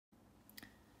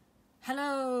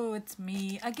Hello, it's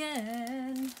me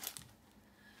again.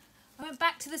 I went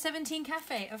back to the 17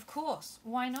 Cafe, of course.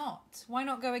 Why not? Why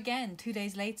not go again 2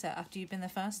 days later after you've been the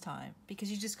first time?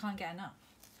 Because you just can't get enough.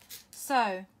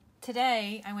 So,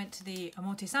 today I went to the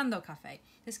Omotesando Cafe.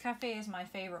 This cafe is my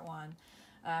favorite one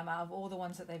out of all the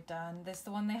ones that they've done. This is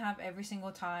the one they have every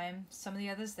single time. Some of the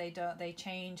others they don't, they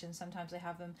change, and sometimes they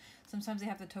have them. Sometimes they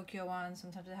have the Tokyo one,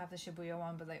 sometimes they have the Shibuya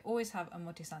one, but they always have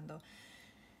Omotesando.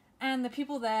 And the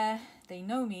people there, they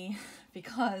know me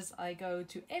because I go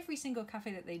to every single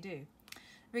cafe that they do,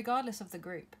 regardless of the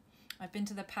group. I've been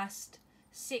to the past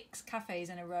 6 cafes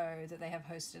in a row that they have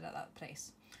hosted at that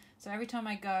place. So every time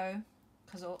I go,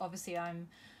 because obviously I'm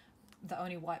the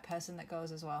only white person that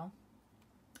goes as well,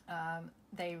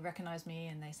 they recognize me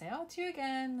and they say, "Oh, it's you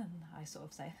again." And I sort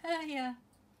of say, "Yeah."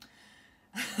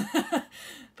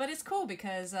 But it's cool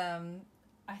because I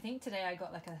think today I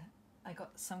got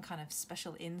some kind of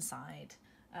special inside,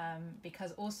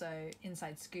 because also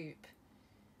inside scoop,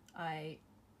 I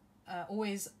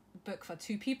always book for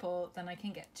 2 people, then I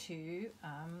can get 2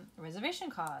 reservation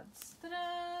cards.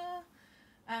 Ta-da!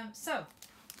 So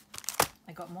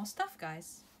I got more stuff,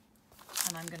 guys,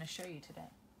 and I'm going to show you today.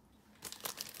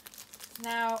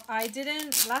 Now,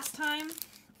 last time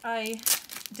I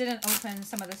didn't open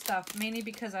some of the stuff, mainly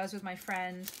because I was with my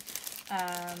friend,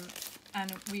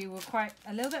 and we were quite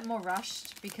a little bit more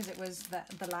rushed because it was the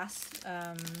last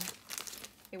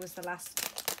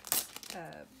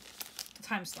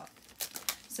time slot.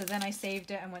 So then I saved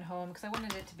it and went home because I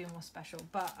wanted it to be more special.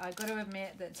 But I got to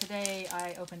admit that today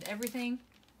I opened everything,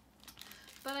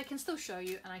 but I can still show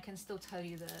you and I can still tell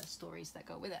you the stories that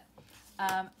go with it.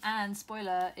 And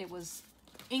spoiler, it was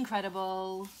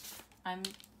incredible. I'm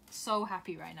so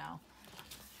happy right now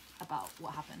about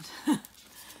what happened.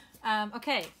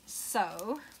 Okay,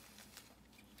 so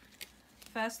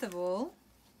first of all,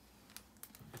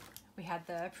 we had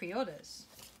the pre-orders,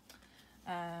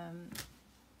 and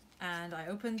I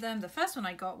opened them. The first one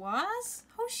I got was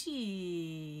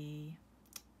Hoshi,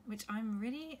 which I'm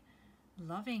really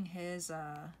loving his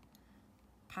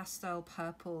pastel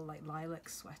purple like lilac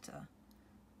sweater.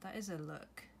 That is a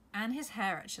look. And his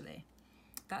hair, actually.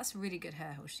 That's really good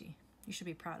hair, Hoshi. You should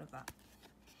be proud of that.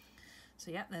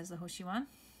 So yeah, there's the Hoshi one.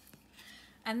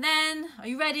 And then, are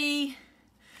you ready?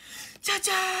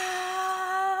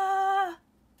 Cha-cha!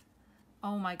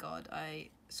 Oh my god, I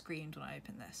screamed when I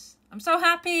opened this. I'm so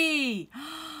happy!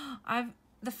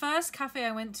 The first cafe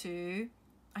I went to,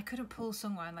 I couldn't pull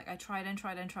Sungwon. Like, I tried and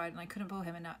tried and tried, and I couldn't pull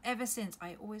him. And now, ever since,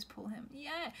 I always pull him.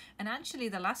 Yeah! And actually,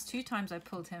 the last 2 times I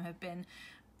pulled him have been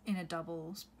in a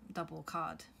double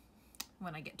card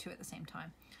when I get 2 at the same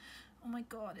time. Oh my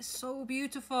god, it's so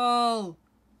beautiful!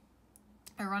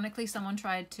 Ironically, someone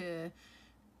tried to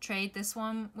trade this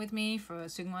one with me for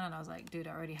Sungwon, and I was like, dude,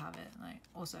 I already have it. Like,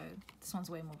 also, this one's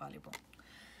way more valuable.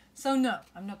 So no,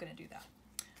 I'm not gonna do that.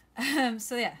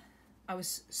 So yeah, I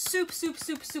was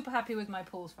super happy with my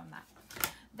pulls from that.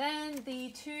 Then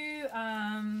the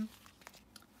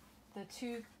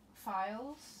two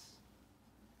files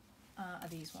are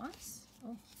these ones.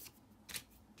 Oh.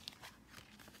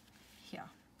 Here.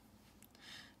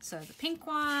 So the pink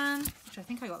one, which I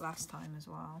think I got last time as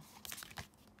well.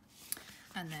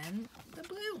 And then the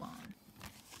blue one.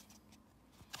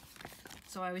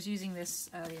 So I was using this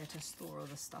earlier to store all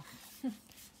the stuff.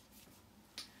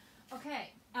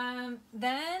 Okay,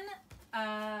 then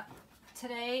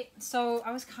today, so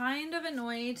I was kind of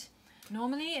annoyed.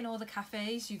 Normally in all the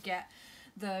cafes you get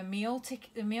the meal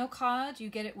card, you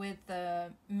get it with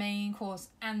the main course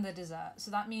and the dessert. So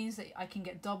that means that I can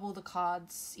get double the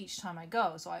cards each time I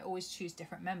go. So I always choose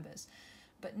different members.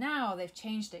 But now they've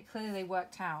changed it. Clearly they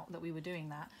worked out that we were doing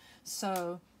that.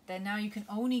 So then now you can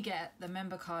only get the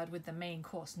member card with the main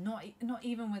course, not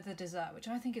even with the dessert, which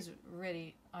I think is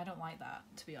really, I don't like that,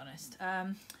 to be honest.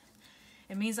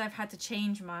 It means I've had to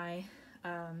change my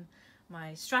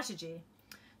my strategy.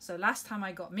 So last time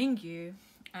I got Mingyu,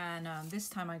 and this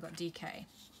time I got DK,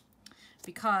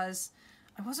 because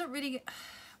I wasn't really,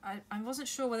 I wasn't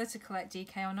sure whether to collect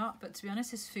DK or not, but to be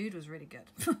honest, his food was really good.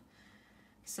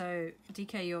 So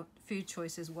DK, your food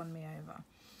choices won me over,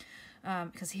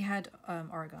 because he had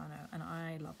oregano, and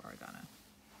I love oregano.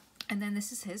 And then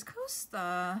this is his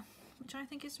coaster, which I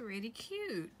think is really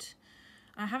cute.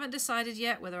 I haven't decided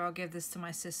yet whether I'll give this to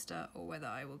my sister or whether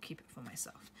I will keep it for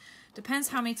myself. Depends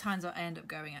how many times I end up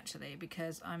going, actually,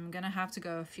 because I'm going to have to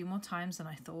go a few more times than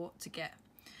I thought to get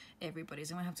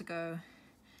everybody's. I'm going to have to go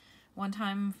 1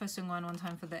 time for Sungwon, 1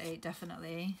 time for the 8,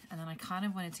 definitely. And then I kind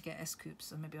of wanted to get S-Coups,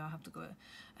 so maybe I'll have to go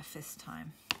a 5th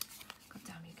time. God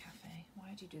damn you, cafe. Why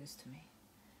did you do this to me?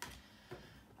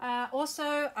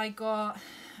 Also, I got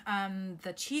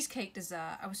the cheesecake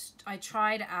dessert. I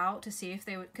tried it out to see if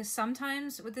they would, because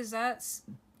sometimes with desserts,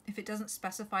 if it doesn't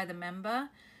specify the member,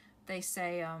 they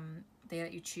say they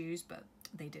let you choose, but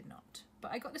they did not.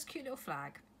 But I got this cute little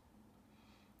flag.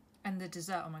 And the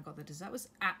dessert, oh my god, the dessert was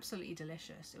absolutely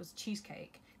delicious. It was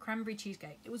cheesecake, cranberry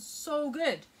cheesecake. It was so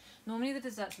good. Normally the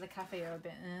desserts at the cafe are a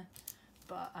bit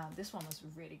but this one was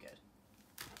really good.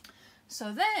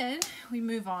 So then we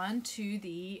move on to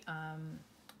the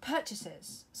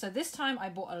purchases. So this time I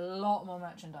bought a lot more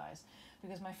merchandise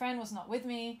because my friend was not with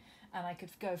me and I could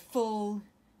go full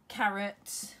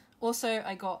carrot. Also,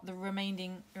 I got the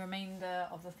remainder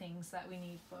of the things that we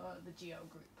need for the Geo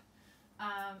group.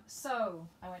 So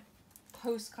I went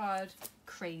postcard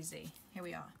crazy. Here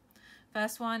we are.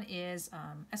 First one is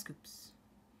Scoops.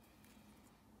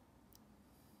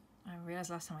 I realized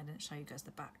last time I didn't show you guys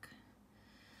the back.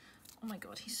 Oh my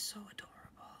god, he's so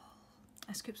adorable.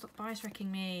 Scoops, look, Bai's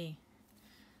wrecking me.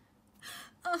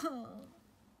 Oh,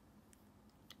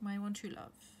 my one true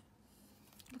love.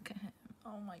 Look at him.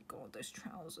 Oh my god, those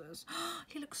trousers.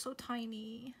 He looks so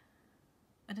tiny.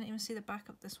 I didn't even see the back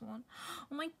of this one.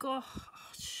 Oh my god.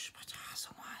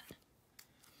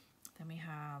 Then we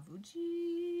have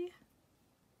Uji.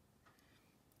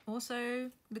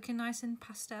 Also looking nice in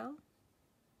pastel.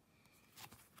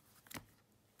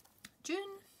 Jun.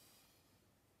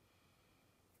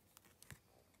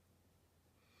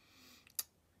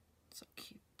 So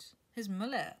cute. His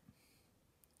mullet.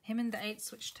 Him and the 8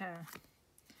 switched hair.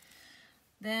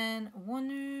 Then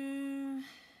Wonu.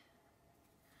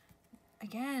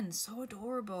 Again, so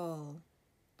adorable.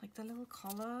 Like the little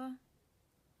collar.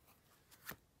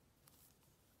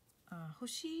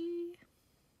 Hoshi.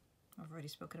 I've already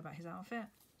spoken about his outfit.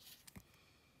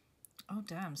 Oh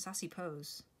damn, sassy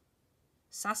pose.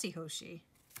 Sassy Hoshi.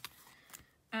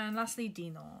 And lastly,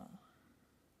 Dino.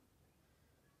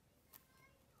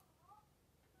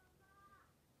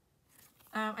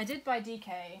 I did buy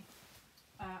DK.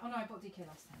 Oh no, I bought DK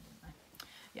last time, didn't I?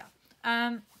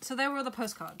 Yeah. So there were all the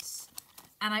postcards.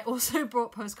 And I also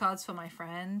brought postcards for my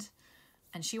friend.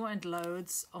 And she wanted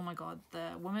loads. Oh my god,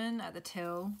 the woman at the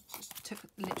till just took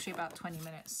literally about 20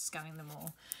 minutes scanning them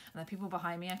all. And the people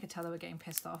behind me, I could tell they were getting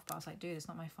pissed off, but I was like, dude, it's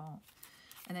not my fault.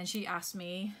 And then she asked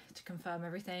me to confirm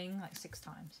everything like 6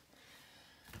 times.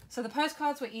 So the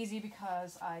postcards were easy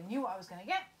because I knew what I was going to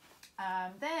get.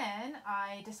 Then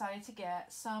I decided to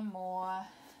get some more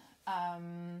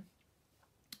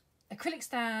acrylic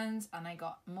stands, and I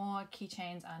got more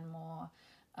keychains and more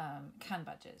can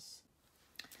badges.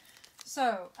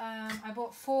 So I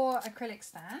bought 4 acrylic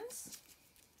stands,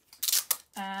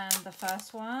 and the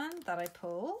first one that I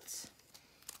pulled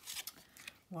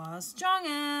was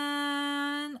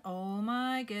Jongin. Oh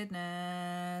my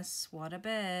goodness, what a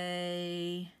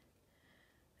bae.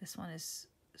 This one is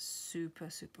super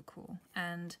cool,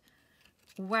 and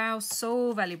wow,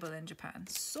 so valuable in Japan.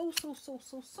 So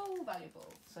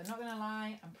valuable. So not gonna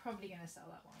lie, I'm probably gonna sell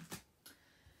that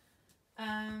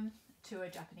one to a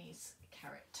Japanese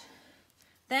carrot.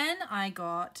 Then I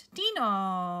got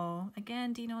Dino.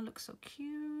 Again, Dino looks so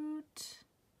cute.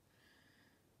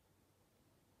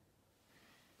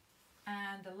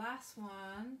 And the last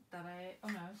one that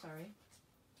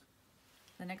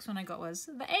the next one I got was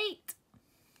the 8.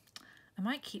 I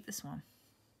might keep this one.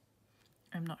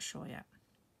 I'm not sure yet.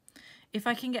 If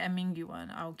I can get a Mingyu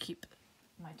one, I'll keep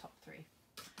my top 3.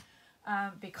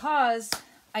 Because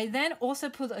I then also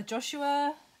pulled a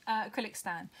Joshua acrylic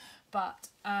stand. But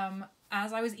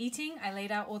as I was eating, I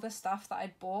laid out all the stuff that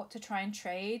I'd bought to try and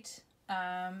trade.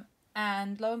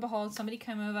 And lo and behold, somebody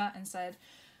came over and said,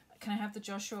 can I have the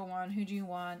Joshua one? Who do you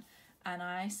want? And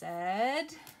I said,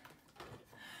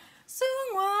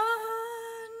 Sungwon.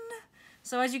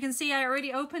 So as you can see, I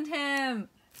already opened him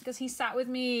because he sat with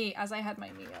me as I had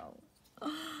my meal.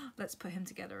 Let's put him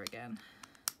together again.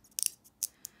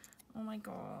 Oh my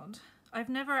god. I've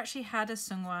never actually had a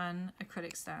Sungwon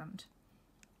acrylic stand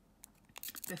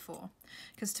before.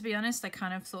 Because to be honest, I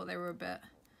kind of thought they were a bit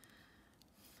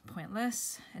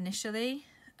pointless initially.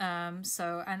 And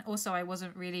also I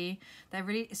wasn't really,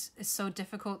 it's so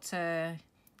difficult to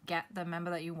get the member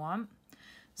that you want.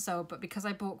 So, but because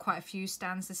I bought quite a few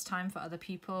stands this time for other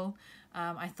people,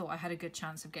 I thought I had a good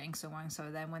chance of getting someone.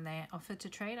 So then when they offered to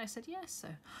trade, I said yes. So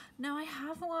now I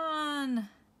have one.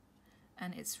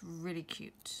 And it's really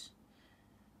cute.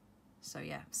 So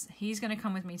yeah, he's going to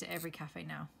come with me to every cafe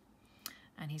now.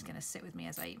 And he's going to sit with me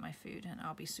as I eat my food. And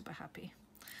I'll be super happy.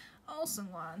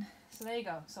 Awesome one. So there you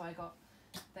go. So I got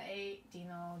the 8,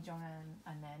 Dino, Jongin,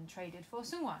 and then traded for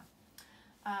Sungwon.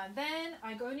 Then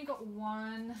I only got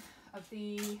one of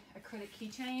the acrylic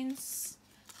keychains.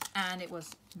 and it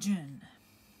was Jun.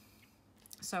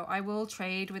 So I will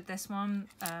trade with this one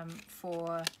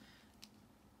for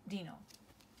Dino,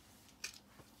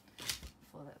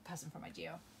 for the person from my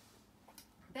geo.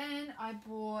 Then I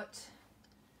bought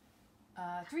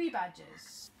 3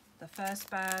 badges. The first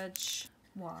badge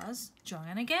was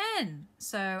Join Again.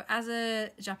 So as a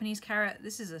Japanese carrot,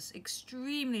 this is an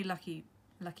extremely lucky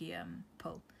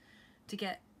pull to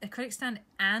get a credit stand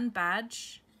and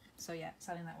badge. So yeah,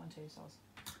 selling that one too. So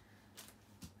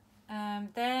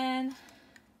then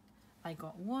I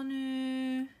got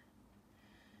Wonu,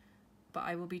 but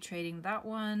I will be trading that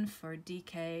one for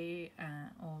DK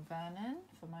or Vernon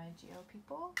for my Geo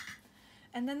people.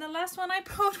 And then the last one I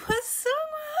pulled was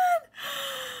Sungwon.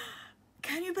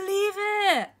 Can you believe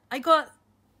it? I got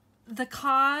the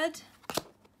card,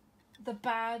 the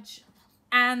badge,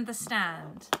 and the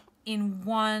stand in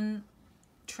one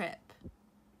trip.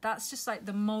 That's just like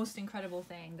the most incredible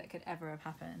thing that could ever have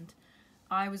happened.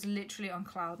 I was literally on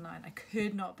cloud 9. I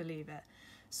could not believe it.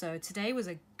 So today was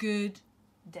a good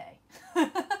day.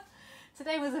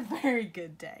 Today was a very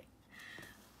good day.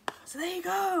 So there you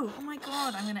go. Oh my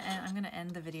god, I'm gonna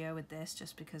end the video with this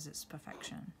just because it's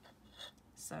perfection.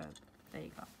 So there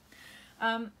you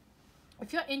go.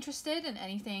 If you're interested in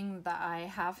anything that I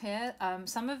have here,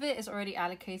 some of it is already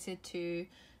allocated to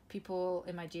people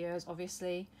in my geos,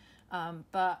 obviously.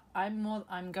 But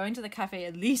I'm going to the cafe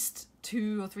at least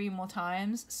 2 or 3 more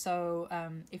times. So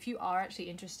if you are actually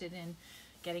interested in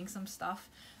getting some stuff,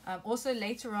 also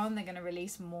later on they're going to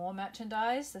release more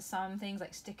merchandise. There's some things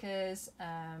like stickers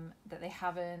that they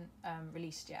haven't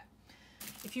released yet.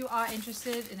 If you are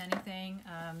interested in anything,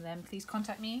 then please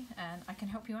contact me and I can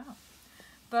help you out.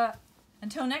 But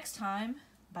until next time,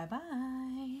 bye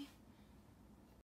bye.